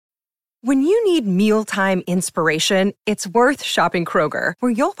When you need mealtime inspiration, it's worth shopping Kroger,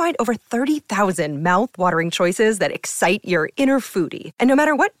 where you'll find over 30,000 mouth-watering choices that excite your inner foodie. And no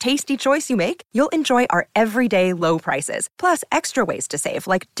matter what tasty choice you make, you'll enjoy our everyday low prices, plus extra ways to save,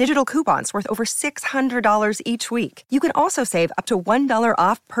 like digital coupons worth over $600 each week. You can also save up to $1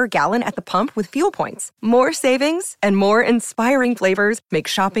 off per gallon at the pump with fuel points. More savings and more inspiring flavors make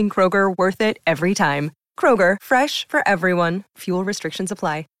shopping Kroger worth it every time. Kroger, fresh for everyone. Fuel restrictions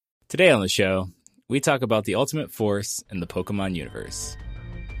apply. Today on the show, we talk about the ultimate force in the Pokemon universe,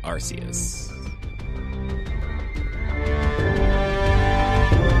 Arceus.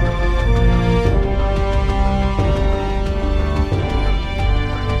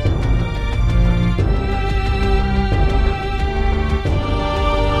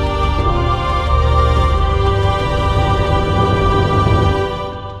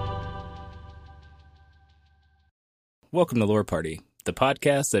 Welcome to Lore Party, the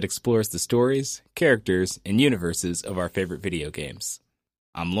podcast that explores the stories, characters, and universes of our favorite video games.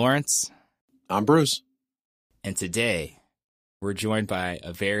 I'm Lawrence. I'm Bruce. And today, we're joined by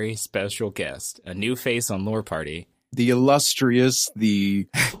a very special guest, a new face on Lore Party. The illustrious, the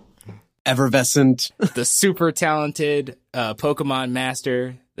effervescent, the super talented Pokemon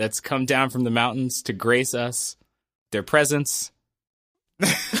master that's come down from the mountains to grace us, their presence.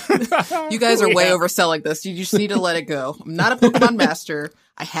 You guys are way overselling this. You just need to let it go. I'm not a Pokemon master.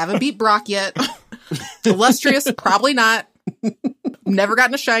 I haven't beat Brock yet. Illustrious, probably not. Never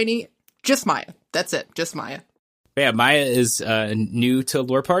gotten a shiny. Just Maya. That's it. Just Maya. Yeah, Maya is new to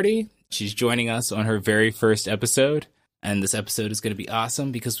Lore Party. She's joining us on her very first episode. And this episode is going to be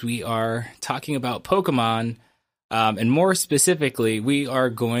awesome because we are talking about Pokemon. And more specifically, we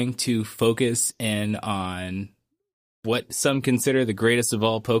are going to focus in on what some consider the greatest of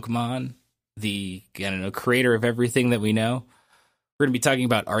all Pokemon, the creator of everything that we know. We're going to be talking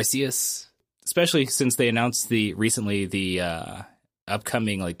about Arceus, especially since they announced recently the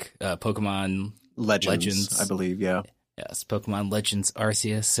upcoming Pokemon Legends, I believe, yeah. Yes, Pokemon Legends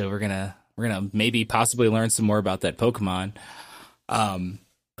Arceus. So we're gonna maybe possibly learn some more about that Pokemon.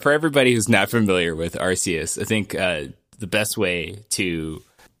 For everybody who's not familiar with Arceus, I think the best way to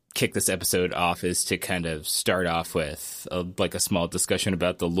kick this episode off is to kind of start off with a small discussion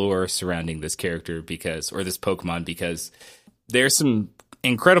about the lore surrounding this character or this Pokemon, because there's some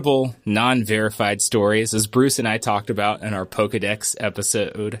incredible non-verified stories, as Bruce and I talked about in our Pokedex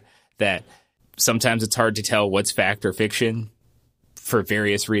episode, that sometimes it's hard to tell what's fact or fiction for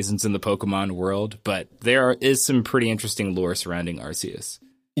various reasons in the Pokemon world, but there is some pretty interesting lore surrounding Arceus.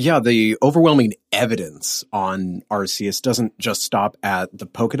 Yeah, the overwhelming evidence on Arceus doesn't just stop at the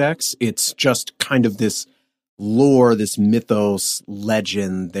Pokedex. It's just kind of this lore, this mythos,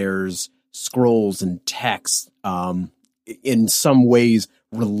 legend. There's scrolls and texts, in some ways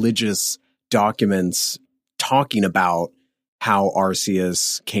religious documents talking about how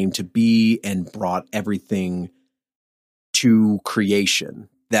Arceus came to be and brought everything to creation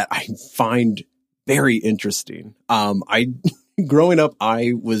that I find very interesting. Growing up,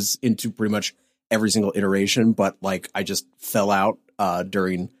 I was into pretty much every single iteration, but I just fell out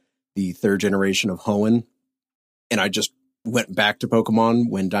during the third generation of Hoenn, and I just went back to Pokemon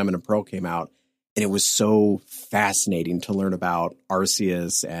when Diamond and Pearl came out, and it was so fascinating to learn about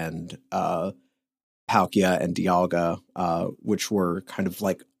Arceus and Palkia and Dialga, which were kind of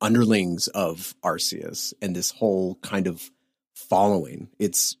like underlings of Arceus, and this whole kind of following.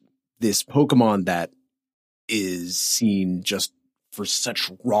 It's this Pokemon that is seen just for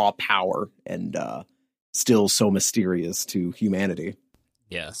such raw power and still so mysterious to humanity.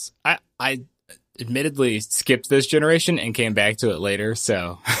 Yes. I admittedly skipped this generation and came back to it later,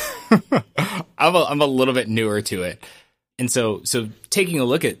 so I'm a little bit newer to it. And so taking a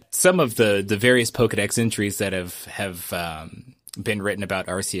look at some of the various Pokedex entries that have been written about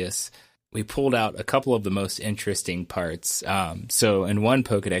Arceus, we pulled out a couple of the most interesting parts. So in one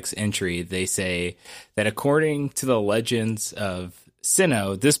Pokedex entry, they say that according to the legends of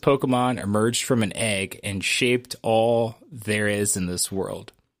Sinnoh, this Pokemon emerged from an egg and shaped all there is in this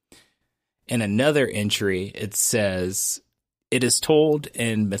world. In another entry, it says, it is told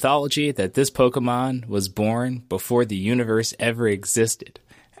in mythology that this Pokemon was born before the universe ever existed.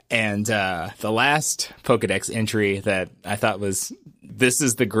 And the last Pokedex entry that I thought this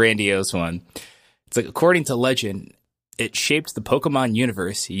is the grandiose one. It's like, according to legend, it shaped the Pokemon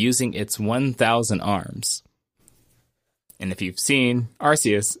universe using its 1,000 arms. And if you've seen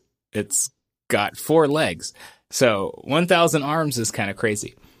Arceus, it's got 4 legs. So 1,000 arms is kind of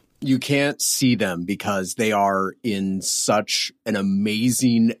crazy. You can't see them because they are in such an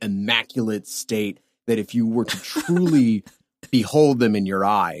amazing, immaculate state that if you were to truly behold them in your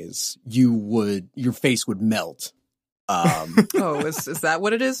eyes, your face would melt. Oh, is that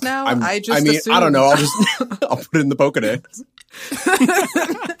what it is now? I don't know. I'll put it in the Pokedex.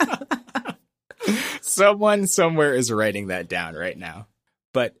 Someone somewhere is writing that down right now.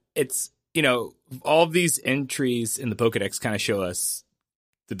 But it's, all of these entries in the Pokedex kind of show us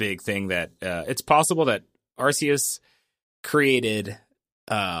the big thing that it's possible that Arceus created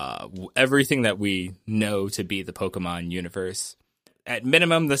everything that we know to be the Pokemon universe. At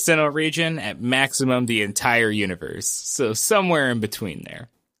minimum, the Sinnoh region. At maximum, the entire universe. So somewhere in between there.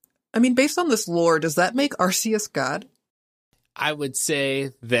 I mean, based on this lore, does that make Arceus God? I would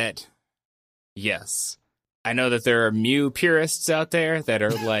say that, yes. I know that there are Mew purists out there that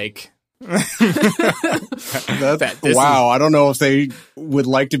are like... Wow, I don't know if they would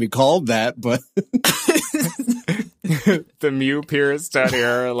like to be called that, but... The Mew purists out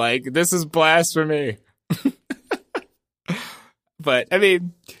here are like, this is blasphemy. But I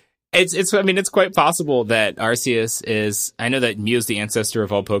mean, it's quite possible that Arceus is. I know that Mew is the ancestor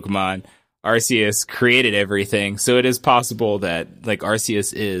of all Pokemon. Arceus created everything, so it is possible that like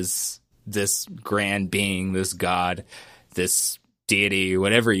Arceus is this grand being, this god, this deity,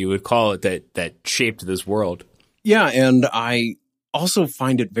 whatever you would call it, that shaped this world. Yeah, and I also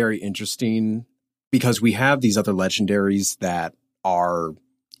find it very interesting because we have these other legendaries that are,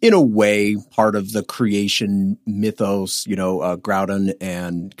 in a way, part of the creation mythos, Groudon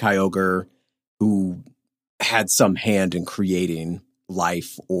and Kyogre, who had some hand in creating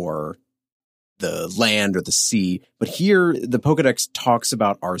life or the land or the sea. But here, the Pokedex talks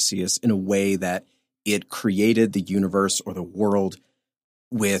about Arceus in a way that it created the universe or the world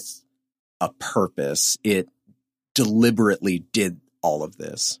with a purpose. It deliberately did all of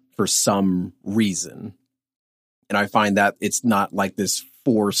this for some reason. And I find that it's not like this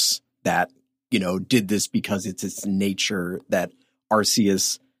force that, did this because it's its nature, that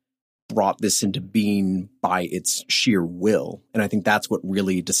Arceus brought this into being by its sheer will. And I think that's what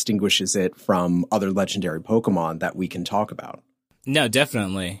really distinguishes it from other legendary Pokemon that we can talk about. No,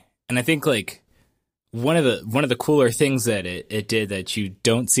 definitely. And I think like one of the cooler things that it did that you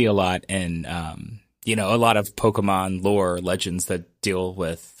don't see a lot in a lot of Pokemon lore legends that deal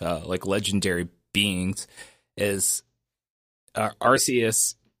with like legendary beings is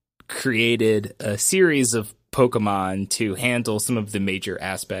Arceus created a series of Pokemon to handle some of the major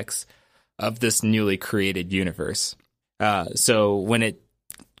aspects of this newly created universe. So when it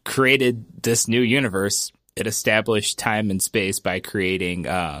created this new universe, it established time and space by creating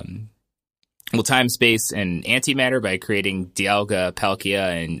time, space, and antimatter by creating Dialga,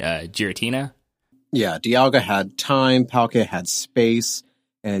 Palkia, and Giratina. Yeah, Dialga had time, Palkia had space,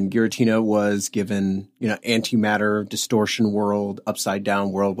 and Giratina was given, antimatter, distortion world, upside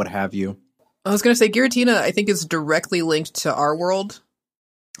down world, what have you. I was going to say Giratina, I think, is directly linked to our world.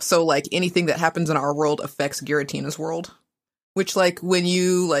 So, like, anything that happens in our world affects Giratina's world. Which, like, when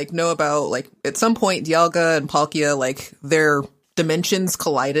you, like, know about, like, at some point, Dialga and Palkia, like, their dimensions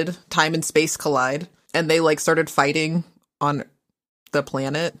collided, time and space collide, and they, like, started fighting on the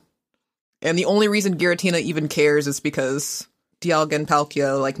planet. And the only reason Giratina even cares is because Dialga and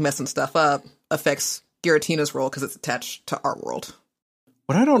Palkia, like, messing stuff up affects Giratina's world because it's attached to our world.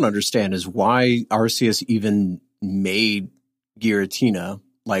 What I don't understand is why Arceus even made Giratina.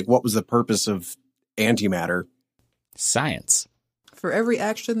 Like, what was the purpose of antimatter? Science. For every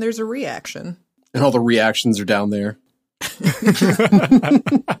action, there's a reaction. And all the reactions are down there.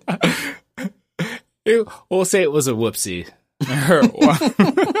 We'll say it was a whoopsie.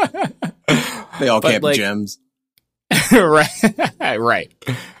 They all camp gems. Right.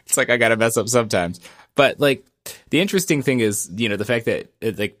 It's like I gotta mess up sometimes. But, like, the interesting thing is, the fact that,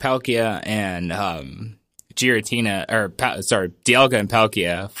 like, Palkia and Dialga and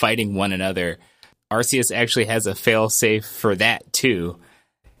Palkia fighting one another, Arceus actually has a fail-safe for that, too.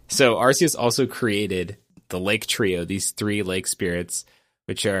 So Arceus also created the Lake Trio, these 3 lake spirits,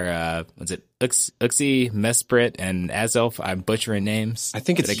 which are, Uxie, Mesprit, and Azelf. I'm butchering names. I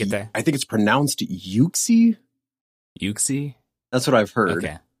think it's pronounced Uxie? Uxie? That's what I've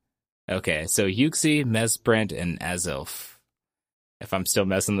heard. Okay, so Uxie, Mesprit, and Azelf. If I'm still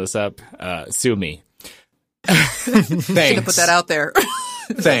messing this up, sue me. Thanks. Should have put that out there.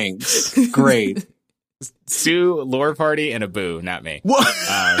 Thanks. Great. Sue Lore Party and a boo, not me. What?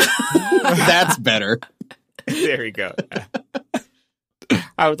 That's better. There we go.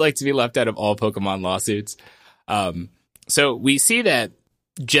 I would like to be left out of all Pokemon lawsuits. So we see that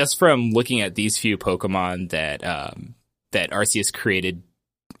just from looking at these few Pokemon that Arceus created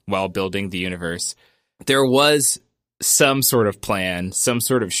while building the universe, there was some sort of plan, some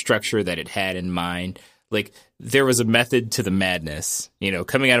sort of structure that it had in mind. Like, there was a method to the madness,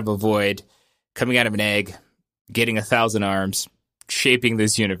 coming out of a void, coming out of an egg, getting 1,000 arms, shaping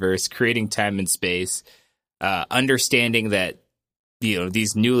this universe, creating time and space, understanding that,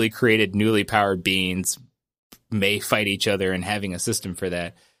 these newly created, newly powered beings may fight each other, and having a system for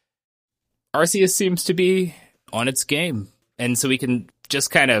that. Arceus seems to be on its game. And so we can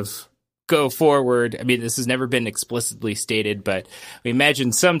just kind of go forward. I mean, this has never been explicitly stated, but we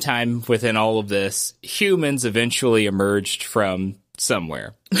imagine sometime within all of this, humans eventually emerged from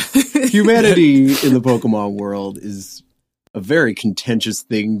somewhere. Humanity in the Pokemon world is a very contentious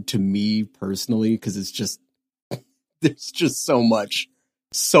thing to me personally, because it's just, there's just so much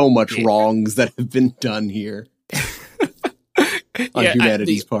wrongs that have been done here on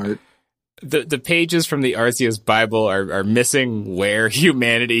humanity's part. The pages from the Arceus Bible are missing where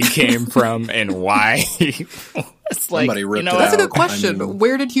humanity came from and why. It's like, somebody ripped it that's out. a good question. I mean,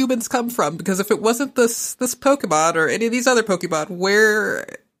 where did humans come from? Because if it wasn't this Pokemon or any of these other Pokemon, where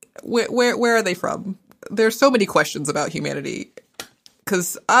are they from? There's so many questions about humanity.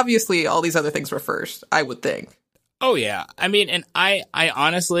 Because obviously all these other things were first, I would think. Oh yeah, I mean, and I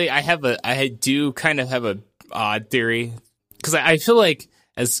honestly, I do kind of have a odd theory, because I feel like,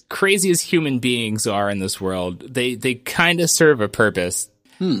 as crazy as human beings are in this world, they kind of serve a purpose.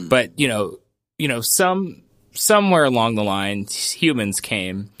 But somewhere along the line, humans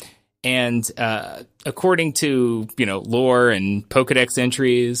came, and according to lore and Pokedex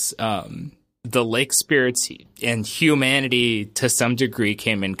entries, the lake spirits and humanity to some degree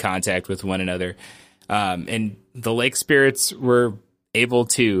came in contact with one another, and the lake spirits were able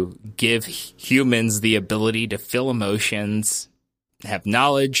to give humans the ability to feel emotions, have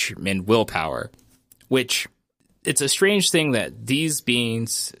knowledge and willpower, which it's a strange thing that these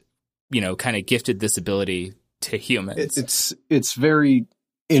beings, kind of gifted this ability to humans. It's very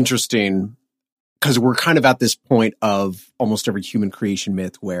interesting, because we're kind of at this point of almost every human creation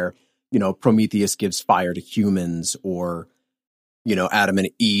myth where, Prometheus gives fire to humans, or, Adam and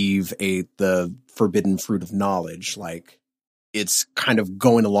Eve ate the forbidden fruit of knowledge. Like, it's kind of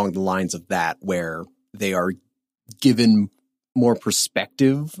going along the lines of that, where they are given more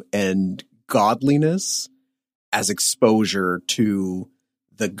perspective and godliness as exposure to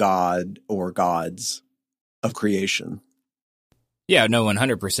the god or gods of creation. Yeah, no,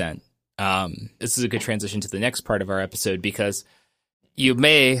 100%. This is a good transition to the next part of our episode, because you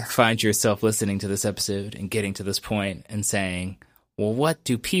may find yourself listening to this episode and getting to this point and saying, well, what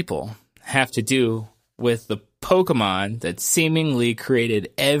do people have to do with the Pokemon that seemingly created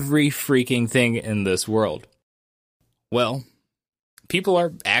every freaking thing in this world? Well, people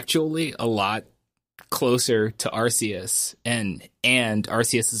are actually a lot closer to Arceus and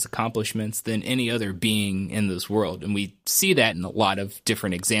Arceus's accomplishments than any other being in this world. And we see that in a lot of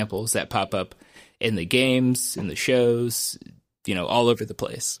different examples that pop up in the games, in the shows, all over the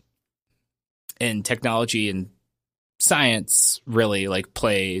place. And technology and science really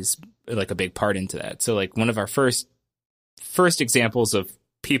plays a big part into that. So one of our first examples of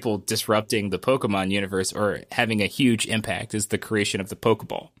people disrupting the Pokemon universe or having a huge impact is the creation of the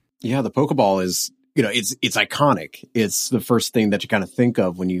Pokeball. Yeah, the Pokeball is, it's iconic. It's the first thing that you kind of think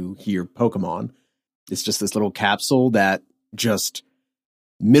of when you hear Pokemon. It's just this little capsule that just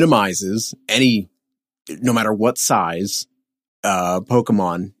minimizes no matter what size,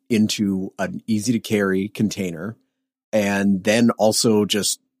 Pokemon into an easy to carry container, and then also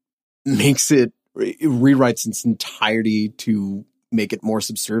just rewrites its entirety to make it more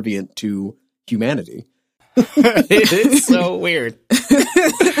subservient to humanity. It's so weird.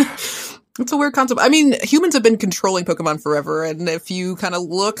 It's a weird concept. I mean, humans have been controlling Pokemon forever, and if you kind of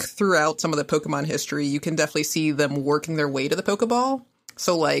look throughout some of the Pokemon history, you can definitely see them working their way to the Pokeball.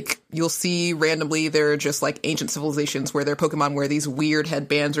 So, you'll see randomly there are just, ancient civilizations where their Pokemon wear these weird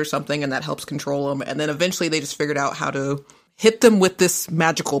headbands or something, and that helps control them. And then eventually they just figured out how to hit them with this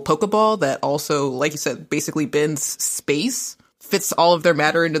magical Pokeball that also, like you said, basically bends space, fits all of their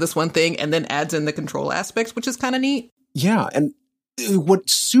matter into this one thing, and then adds in the control aspects, which is kind of neat. Yeah, and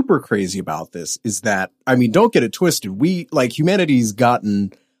what's super crazy about this is that, don't get it twisted. Humanity's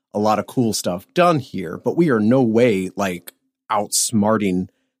gotten a lot of cool stuff done here, but we are no way, outsmarting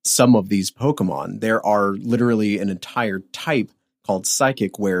some of these Pokemon. There are literally an entire type called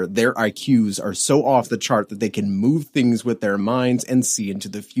Psychic where their IQs are so off the chart that they can move things with their minds and see into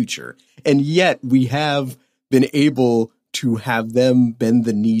the future. And yet we have been able to have them bend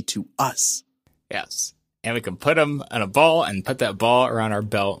the knee to us. Yes. And we can put them on a ball and put that ball around our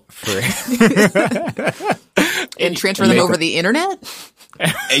belt for and transfer them over the internet.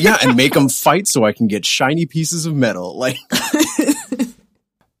 Yeah, and make them fight so I can get shiny pieces of metal.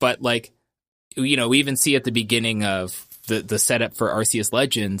 But we even see at the beginning of the setup for Arceus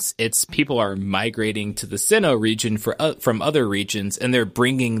Legends, it's people are migrating to the Sinnoh region from other regions, and they're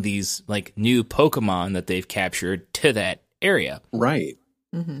bringing these like new Pokemon that they've captured to that area. Right.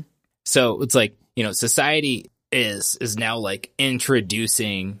 Mm-hmm. So it's like, society is now like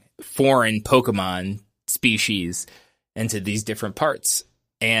introducing foreign Pokemon species into these different parts.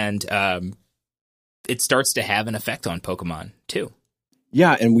 And it starts to have an effect on Pokemon too.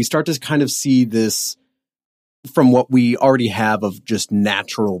 Yeah, and we start to kind of see this from what we already have of just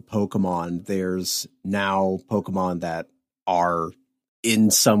natural Pokemon. There's now Pokemon that are in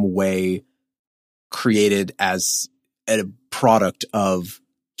some way created as a product of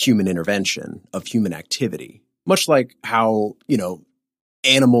human intervention, of human activity. Much like how,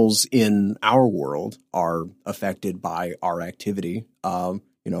 animals in our world are affected by our activity.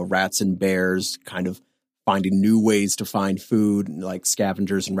 Rats and bears kind of finding new ways to find food, like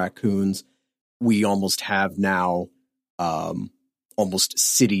scavengers and raccoons. We almost have now almost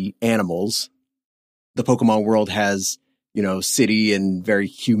city animals. The Pokemon world has, city and very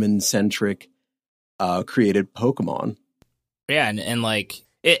human-centric created Pokemon. Yeah, and like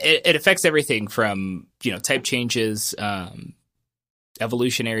it affects everything from, type changes,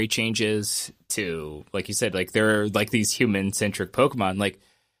 evolutionary changes to, like you said, like there are like these human-centric Pokemon. Like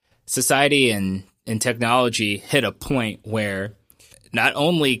society and technology hit a point where not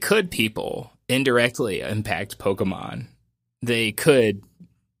only could people indirectly impact Pokemon, they could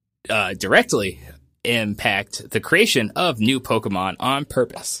directly impact the creation of new Pokemon on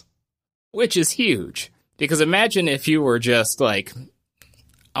purpose, which is huge. Because imagine if you were just like,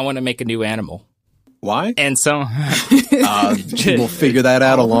 I want to make a new animal. Why? And so we'll figure that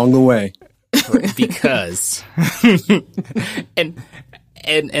out along the way. Because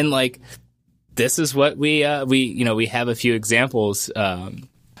and like this is what we have a few examples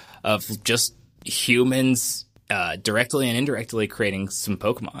of just humans directly and indirectly creating some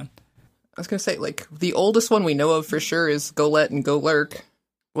Pokemon. I was going to say, like, the oldest one we know of for sure is Golett and Golurk.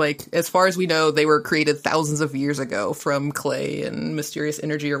 Like, as far as we know, they were created thousands of years ago from clay and mysterious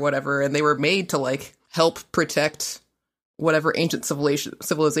energy or whatever, and they were made to, like, help protect whatever ancient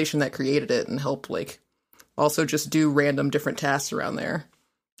civilization that created it and help, like, also just do random different tasks around there.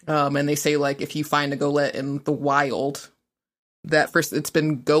 And they say, like, if you find a Golett in the wild, it's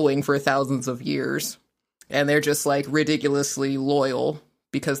been going for thousands of years, and they're just, like, ridiculously loyal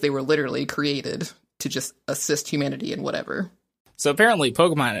because they were literally created to just assist humanity in whatever. So apparently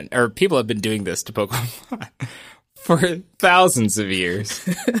Pokemon, or people have been doing this to Pokemon for thousands of years.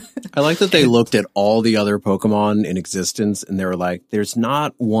 I like that they looked at all the other Pokemon in existence and they were like, there's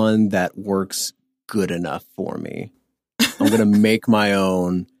not one that works good enough for me. I'm going to make my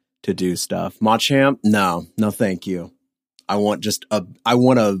own to do stuff. Machamp? No, thank you. I want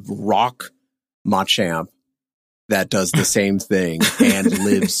a rock Machamp that does the same thing and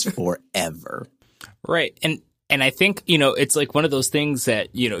lives forever. Right. And I think, it's like one of those things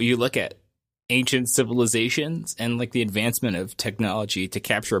that, you look at ancient civilizations and like the advancement of technology to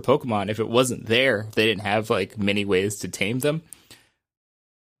capture a Pokemon. If it wasn't there, they didn't have like many ways to tame them.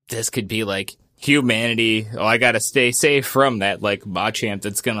 This could be like humanity. Oh, I got to stay safe from that like Machamp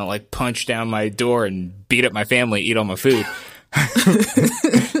that's going to like punch down my door and beat up my family, eat all my food.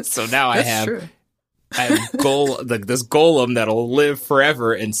 So now I have this golem that'll live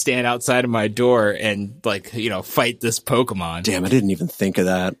forever and stand outside of my door and like, fight this Pokemon. Damn, I didn't even think of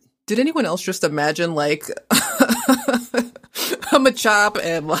that. Did anyone else just imagine like a Machop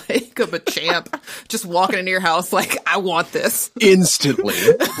and like a Machamp just walking into your house like, I want this? Instantly.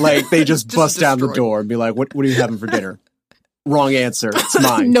 Like they just bust down the door and be like, what are you having for dinner? Wrong answer. It's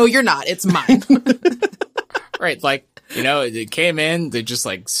mine. No, you're not. It's mine. Right. Like, they came in, they just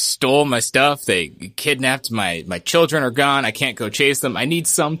like stole my stuff. They kidnapped my children are gone. I can't go chase them. I need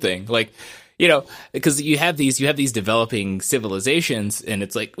something like, because you have these developing civilizations and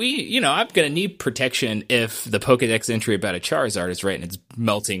it's like, I'm going to need protection if the Pokedex entry about a Charizard is right and it's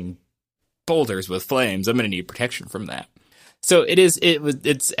melting boulders with flames. I'm going to need protection from that. So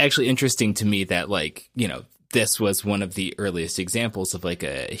it's actually interesting to me that like, this was one of the earliest examples of like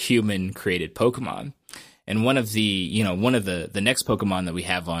a human created Pokemon. And one of the next Pokemon that we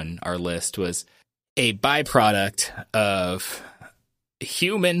have on our list was a byproduct of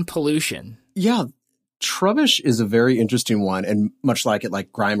human pollution. Yeah, Trubbish is a very interesting one. And much like it,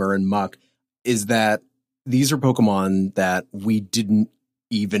 like Grimer and Muck, is that these are Pokemon that we didn't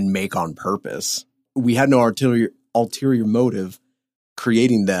even make on purpose. We had no ulterior motive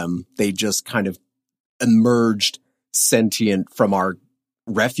creating them. They just kind of emerged sentient from our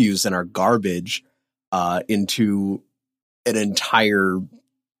refuse and our garbage into an entire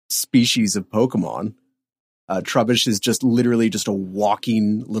species of Pokemon. Trubbish is just literally just a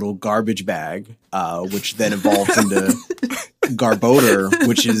walking little garbage bag, which then evolves into Garbodor,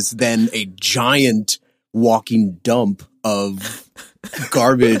 which is then a giant walking dump of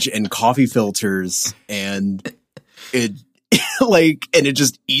garbage and coffee filters, and it and it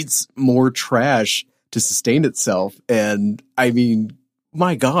just eats more trash to sustain itself. And I mean,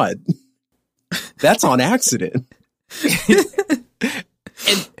 my God, that's on accident.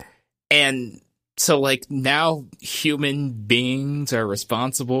 and so like now human beings are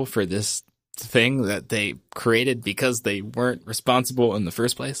responsible for this thing that they created because they weren't responsible in the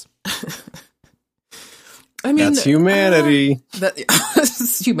first place. I mean, that's humanity.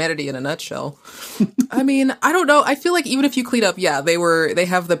 That's humanity in a nutshell. I mean, I don't know. I feel like even if you clean up, they have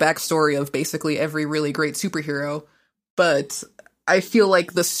the backstory of basically every really great superhero, but I feel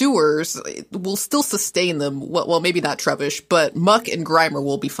like the sewers will still sustain them. Well, maybe not Trubbish, but Muck and Grimer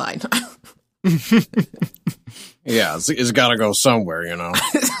will be fine. Yeah, it's got to go somewhere, you know.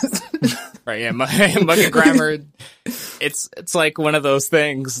 Right? Yeah, Muck and Grimer. It's like one of those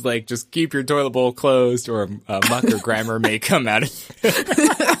things. Like, just keep your toilet bowl closed, or Muck or Grimer may come out of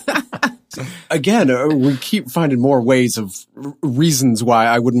it. Again, we keep finding more ways of reasons why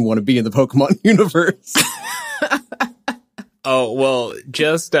I wouldn't want to be in the Pokemon universe. Oh well,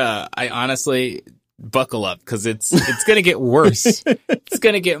 just I honestly buckle up, because it's gonna get worse. It's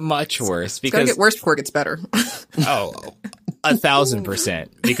gonna get much worse, because it's gonna get worse before it gets better. Oh,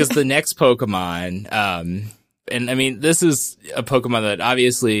 1,000%. Because the next Pokemon, and I mean, this is a Pokemon that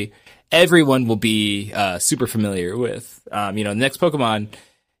obviously everyone will be super familiar with. The next Pokemon,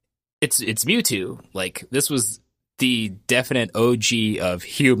 it's Mewtwo. Like, this was the definite OG of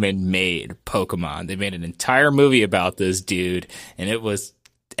human-made Pokemon. They made an entire movie about this dude, and it was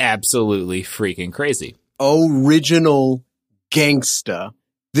absolutely freaking crazy. Original gangsta.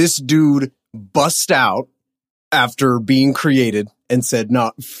 This dude bust out after being created and said,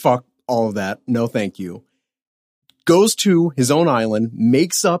 "No, fuck all of that. No, thank you." Goes to his own island,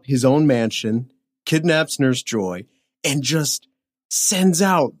 makes up his own mansion, kidnaps Nurse Joy, and just sends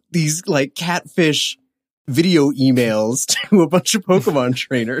out these like catfish video emails to a bunch of Pokemon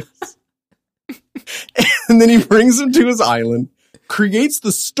trainers. And then he brings them to his island, creates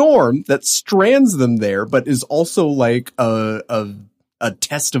the storm that strands them there, but is also like a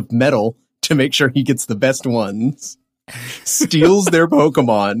test of metal to make sure he gets the best ones. Steals their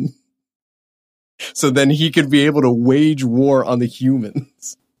Pokemon, so then he could be able to wage war on the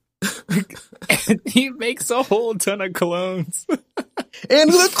humans. And he makes a whole ton of clones.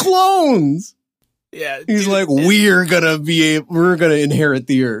 And the clones! Yeah. He's like, we're gonna inherit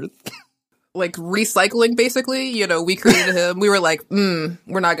the earth. Like recycling, basically. We created him. We were like, we're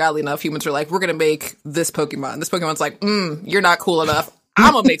not godly enough. Humans are like, we're gonna make this Pokemon. This Pokemon's like, you're not cool enough.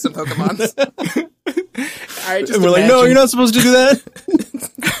 I'm gonna make some Pokemons. And we're like, no, you're not supposed to do that.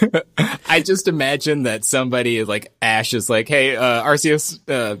 I just imagine that somebody like Ash is like, hey, Arceus,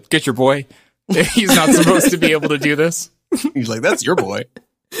 get your boy. He's not supposed to be able to do this. He's like, that's your boy.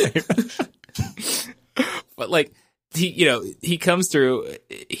 But like, he comes through.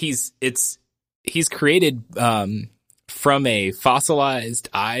 He's created from a fossilized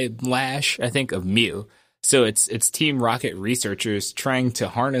eyelash, I think, of Mew. So it's Team Rocket researchers trying to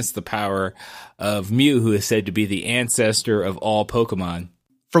harness the power of Mew, who is said to be the ancestor of all Pokemon.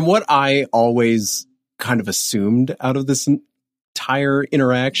 From what I always kind of assumed out of this entire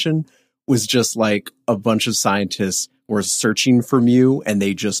interaction was just like a bunch of scientists were searching for Mew and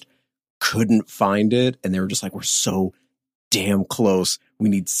they just couldn't find it. And they were just like, we're so damn close. We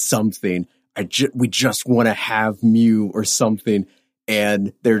need something. We just want to have Mew or something.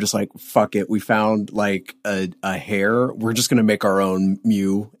 And they're just like, fuck it. We found like a hair. We're just going to make our own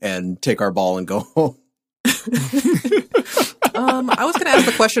Mew and take our ball and go home. I was going to ask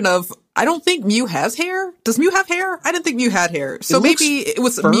the question of, I don't think Mew has hair. Does Mew have hair? I didn't think Mew had hair. So maybe it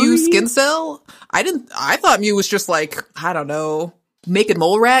was furry? Mew skin cell. I thought Mew was just like, I don't know, naked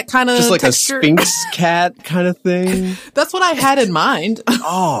mole rat kind of just like texture. A Sphinx cat kind of thing. That's what I had in mind.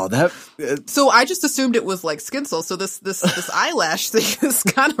 Oh, that. So I just assumed it was like skin cell. So this eyelash thing is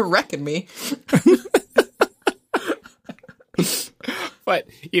kind of wrecking me. But,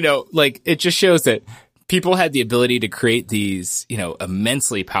 like, it just shows that people had the ability to create these,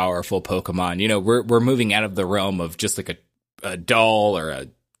 immensely powerful Pokemon. We're moving out of the realm of just like a doll or a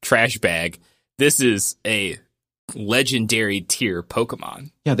trash bag. This is a legendary tier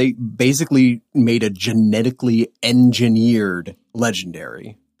Pokemon. Yeah, they basically made a genetically engineered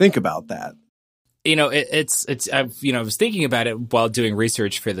legendary. Think about that. I was thinking about it while doing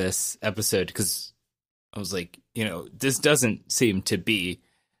research for this episode, because I was like, this doesn't seem to be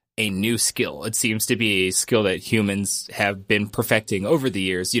a new skill. It seems to be a skill that humans have been perfecting over the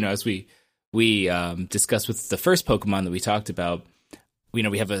years. As we discussed with the first Pokemon that we talked about,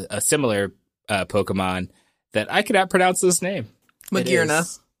 we have a similar Pokemon that I cannot pronounce this name.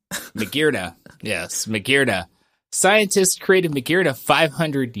 Magearna. Magearna. Yes, Magearna. Scientists created Magearna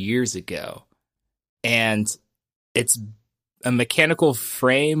 500 years ago. And it's a mechanical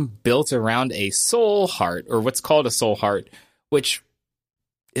frame built around a soul heart, or what's called a soul heart, which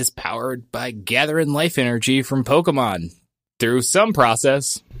is powered by gathering life energy from Pokemon through some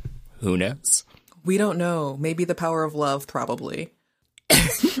process. Who knows? We don't know. Maybe the power of love, probably.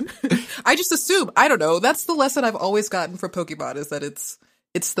 I just assume. I don't know. That's the lesson I've always gotten from Pokemon, is that it's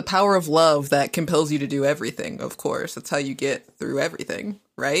the power of love that compels you to do everything, of course. That's how you get through everything,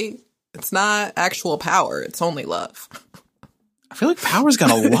 right? It's not actual power. It's only love. I feel like power's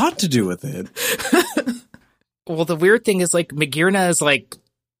got a lot to do with it. Well, the weird thing is, like, Magearna is like,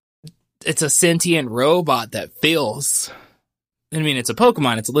 it's a sentient robot that feels. I mean, it's a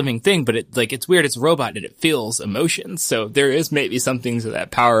Pokemon, it's a living thing, but it's weird. It's a robot and it feels emotions. So there is maybe something to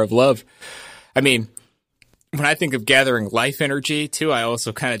that power of love. I mean, when I think of gathering life energy too, I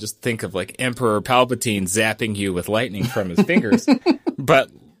also kind of just think of like Emperor Palpatine zapping you with lightning from his fingers. But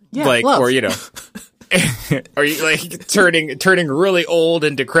love. or or you like turning really old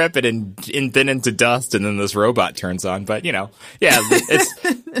and decrepit and then into dust, and then this robot turns on. But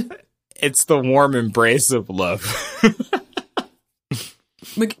it's the warm embrace of love.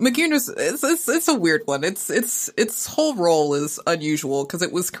 Magearna's it's a weird one. Its whole role is unusual because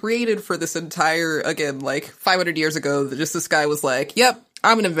it was created for this entire, again, like 500 years ago. Just this guy was like, "Yep,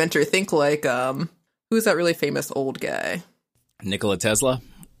 I'm an inventor." Think like who's that really famous old guy? Nikola Tesla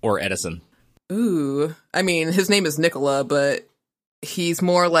or Edison? Ooh, I mean, his name is Nikola, but he's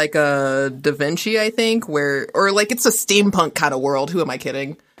more like a Da Vinci, I think, or like it's a steampunk kind of world. Who am I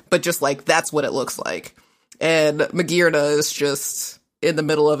kidding? But just like that's what it looks like. And Magearna is just in the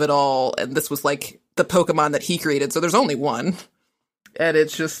middle of it all, and this was like the Pokemon that he created, so there's only one. And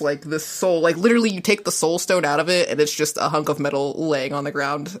it's just like this soul, like literally you take the soul stone out of it and it's just a hunk of metal laying on the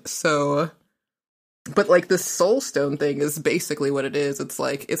ground. So, but like this soul stone thing is basically what it is. It's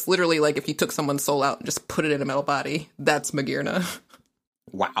like, it's literally like if you took someone's soul out and just put it in a metal body, that's Magearna.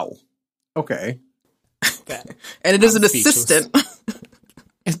 Wow. Okay. And it is an assistant.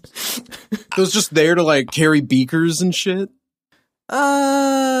 So it's just there to like carry beakers and shit?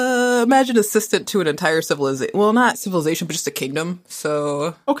 Imagine assistant to an entire civilization. Well, not civilization, but just a kingdom.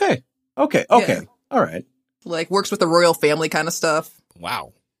 So Okay. Yeah. All right. Like works with the royal family kind of stuff.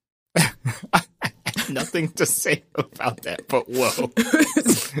 Wow. Nothing to say about that, but whoa.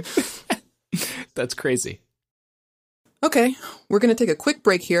 That's crazy. Okay, we're going to take a quick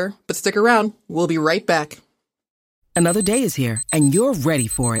break here, but stick around. We'll be right back. Another day is here, and you're ready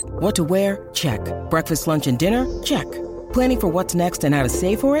for it. What to wear? Check. Breakfast, lunch, and dinner? Check. Planning for what's next and how to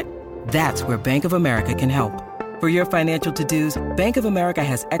save for it? That's where Bank of America can help. For your financial to-dos, Bank of America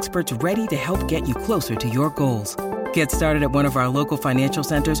has experts ready to help get you closer to your goals. Get started at one of our local financial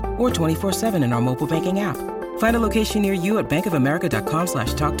centers or 24/7 in our mobile banking app. Find a location near you at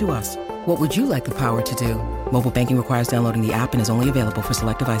bankofamerica.com/talktous. What would you like the power to do? Mobile banking requires downloading the app and is only available for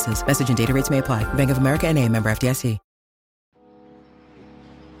select devices. Message and data rates may apply. Bank of America NA, member FDIC.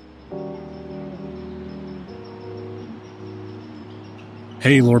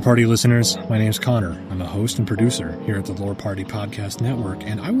 Hey, Lore Party listeners. My name's Connor. I'm a host and producer here at the Lore Party Podcast Network,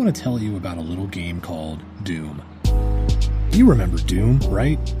 and I want to tell you about a little game called Doom. You remember Doom,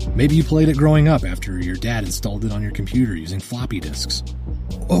 right? Maybe you played it growing up after your dad installed it on your computer using floppy disks.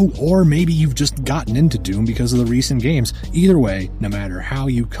 Oh, or maybe you've just gotten into Doom because of the recent games. Either way, no matter how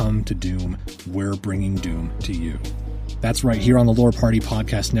you come to Doom, we're bringing Doom to you. That's right, here on the Lore Party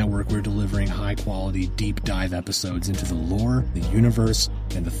Podcast Network, we're delivering high-quality, deep-dive episodes into the lore, the universe,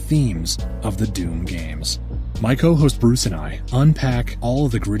 and the themes of the Doom games. My co-host Bruce and I unpack all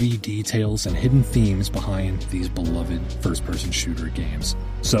of the gritty details and hidden themes behind these beloved first-person shooter games.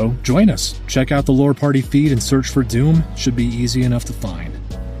 So, join us. Check out the Lore Party feed and search for Doom. Should be easy enough to find.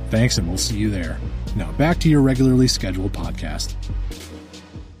 Thanks, and we'll see you there. Now, back to your regularly scheduled podcast.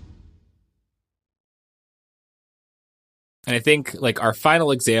 And I think like our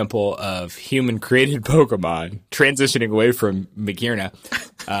final example of human-created Pokemon transitioning away from Magearna,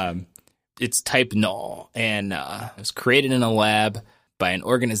 it's type Null, and it was created in a lab by an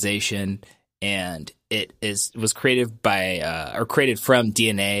organization, and it was created by created from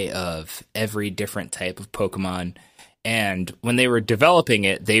DNA of every different type of Pokemon. And when they were developing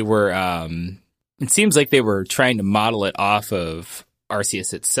it, they were it seems like they were trying to model it off of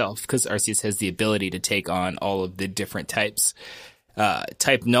Arceus itself, because Arceus has the ability to take on all of the different types.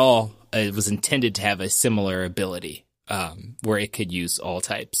 type Null was intended to have a similar ability where it could use all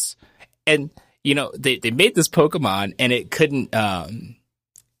types. And, they made this Pokemon and it couldn't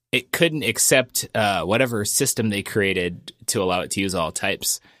accept whatever system they created to allow it to use all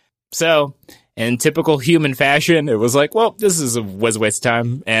types. So in typical human fashion, it was like, well, this was a waste of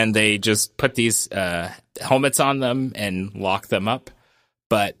time. And they just put these helmets on them and lock them up.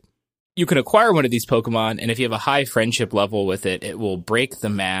 But you can acquire one of these Pokemon, and if you have a high friendship level with it, it will break the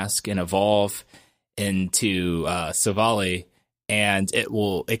mask and evolve into Savali, and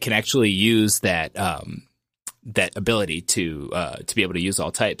it can actually use that ability to be able to use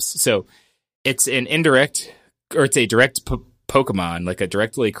all types. So it's a direct Pokemon, like a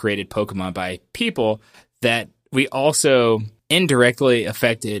directly created Pokemon by people, that we also indirectly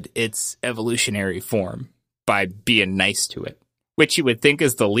affected its evolutionary form by being nice to it, which you would think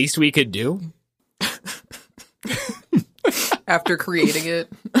is the least we could do. After creating it.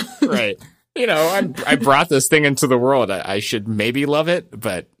 Right. I brought this thing into the world. I should maybe love it,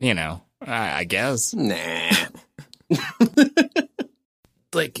 but, I guess. Nah.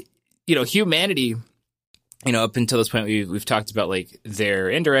 Humanity, up until this point, we've talked about, their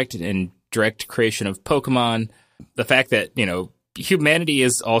indirect and direct creation of Pokemon. The fact that, humanity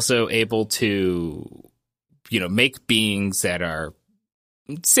is also able to, make beings that are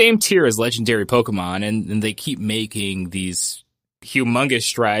same tier as legendary Pokemon, and they keep making these humongous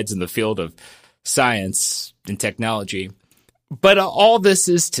strides in the field of science and technology. But all this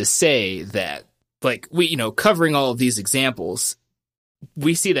is to say that, covering all of these examples,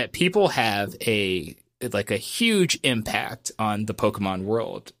 we see that people have a huge impact on the Pokemon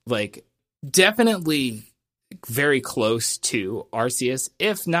world. Definitely very close to Arceus,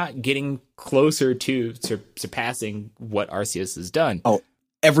 if not getting closer to surpassing what Arceus has done. Oh,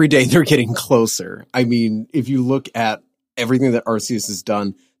 every day they're getting closer. I mean, if you look at everything that Arceus has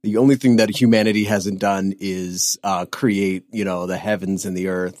done, the only thing that humanity hasn't done is create, the heavens and the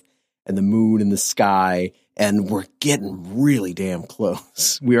earth and the moon and the sky. And we're getting really damn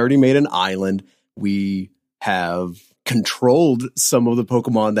close. We already made an island. We have controlled some of the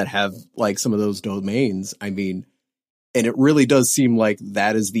Pokemon that have some of those domains. I mean, and it really does seem like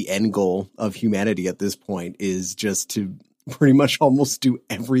that is the end goal of humanity at this point, is just to pretty much almost do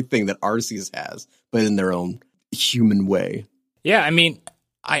everything that Arceus has, but in their own human way. Yeah, I mean,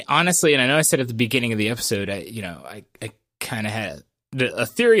 I honestly, and I know I said at the beginning of the episode, I kind of had a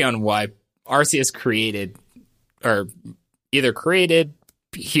theory on why Arceus created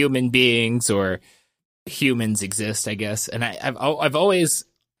human beings or humans exist, I guess. And I've always,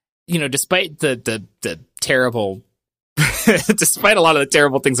 despite the terrible, despite a lot of the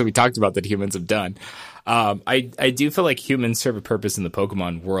terrible things that we talked about that humans have done, I do feel like humans serve a purpose in the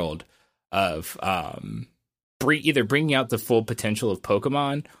Pokemon world of either bringing out the full potential of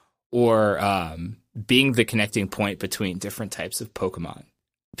Pokemon or being the connecting point between different types of Pokemon.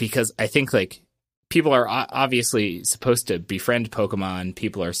 Because I think people are obviously supposed to befriend Pokemon.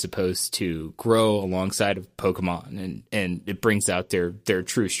 People are supposed to grow alongside of Pokemon, and it brings out their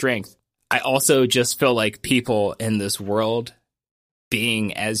true strength. I also just feel like people in this world,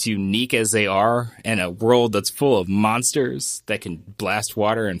 being as unique as they are, in a world that's full of monsters that can blast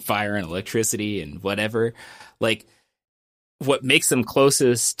water and fire and electricity and whatever, what makes them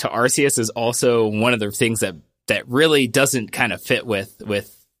closest to Arceus is also one of the things that really doesn't kind of fit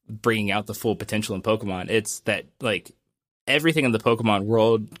with bringing out the full potential in Pokemon. It's that everything in the Pokemon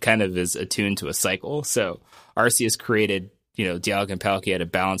world kind of is attuned to a cycle. So Arceus created, Dialga and Palkia at a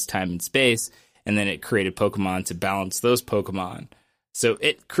balanced time and space, and then it created Pokemon to balance those Pokemon. So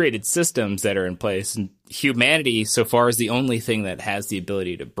it created systems that are in place, and humanity so far is the only thing that has the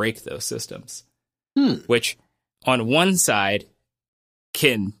ability to break those systems, which on one side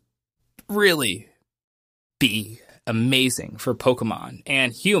can really be amazing for Pokemon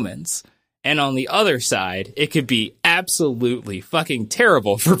and humans, and on the other side, it could be absolutely fucking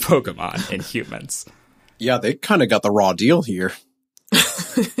terrible for Pokemon and humans. Yeah, they kind of got the raw deal here.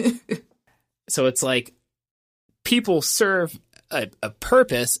 So it's people serve a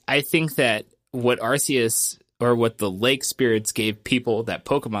purpose. I think that what Arceus or what the Lake Spirits gave people that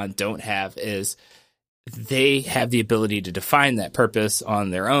Pokemon don't have is they have the ability to define that purpose on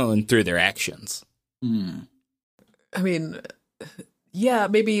their own through their actions. I mean, yeah,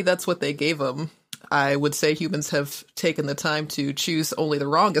 maybe that's what they gave them. I would say humans have taken the time to choose only the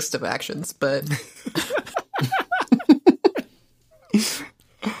wrongest of actions, but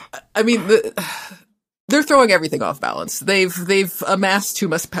I mean, they're throwing everything off balance. They've amassed too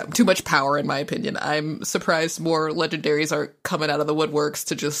much power, in my opinion. I'm surprised more legendaries are coming out of the woodworks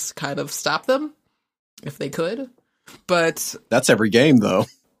to just kind of stop them, if they could. But that's every game, though.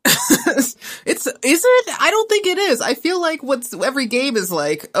 is it? I don't think it is. I feel like every game is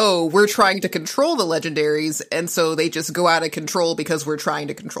like, oh, we're trying to control the legendaries, and so they just go out of control because we're trying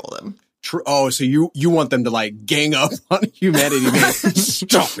to control them. Oh, so you want them to like gang up on humanity? Man.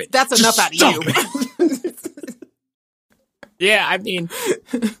 Stop it. That's enough out of you. Yeah, I mean,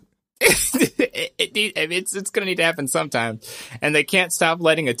 it's going to need to happen sometime, and they can't stop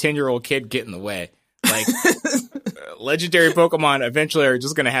letting a 10-year-old kid get in the way. Like, legendary Pokemon eventually are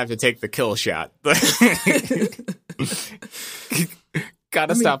just going to have to take the kill shot.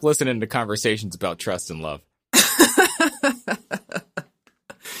 Gotta stop listening to conversations about trust and love.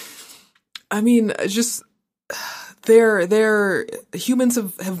 I mean, just humans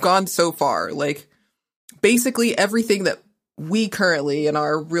have gone so far. Like, basically everything that we currently in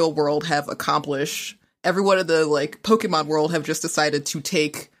our real world have accomplished, everyone in the like Pokemon world have just decided to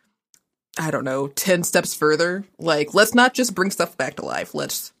take, I don't know, 10 steps further. Like, let's not just bring stuff back to life.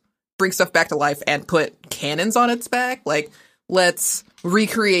 Let's bring stuff back to life and put cannons on its back. Like, let's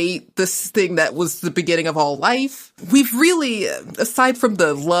recreate this thing that was the beginning of all life. We've really, aside from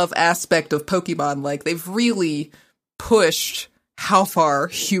the love aspect of Pokemon, like, they've really pushed how far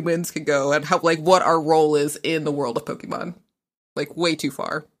humans can go and how, like, what our role is in the world of Pokemon. Like, way too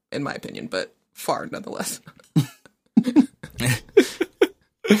far, in my opinion, but far nonetheless.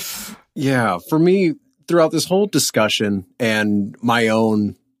 Yeah, for me, throughout this whole discussion and my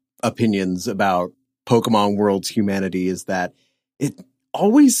own opinions about Pokemon World's humanity is that it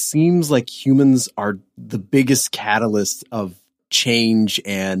always seems like humans are the biggest catalyst of change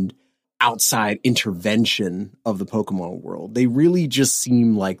and outside intervention of the Pokemon world. They really just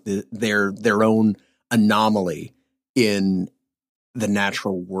seem like they're their own anomaly in the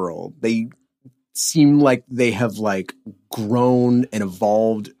natural world. They seem like they have like grown and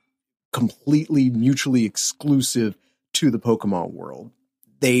evolved completely mutually exclusive to the Pokemon world.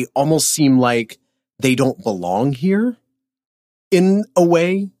 They almost seem like they don't belong here in a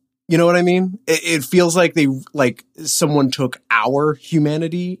way. You know what I mean? It feels like someone took our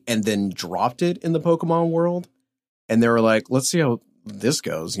humanity and then dropped it in the Pokemon world. And they were like, let's see how this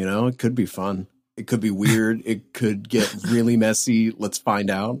goes. You know, it could be fun. It could be weird. It could get really messy. Let's find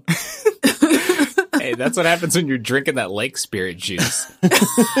out. Hey, that's what happens when you're drinking that lake spirit juice.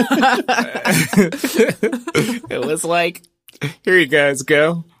 It was like, here you guys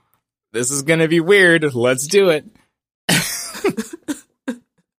go. This is going to be weird. Let's do it.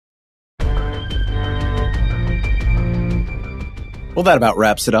 Well, that about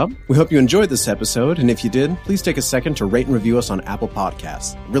wraps it up. We hope you enjoyed this episode, and if you did, please take a second to rate and review us on Apple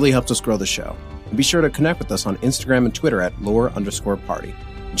Podcasts. It really helps us grow the show. And be sure to connect with us on Instagram and Twitter at lore_party.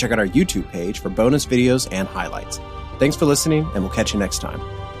 And check out our YouTube page for bonus videos and highlights. Thanks for listening, and we'll catch you next time.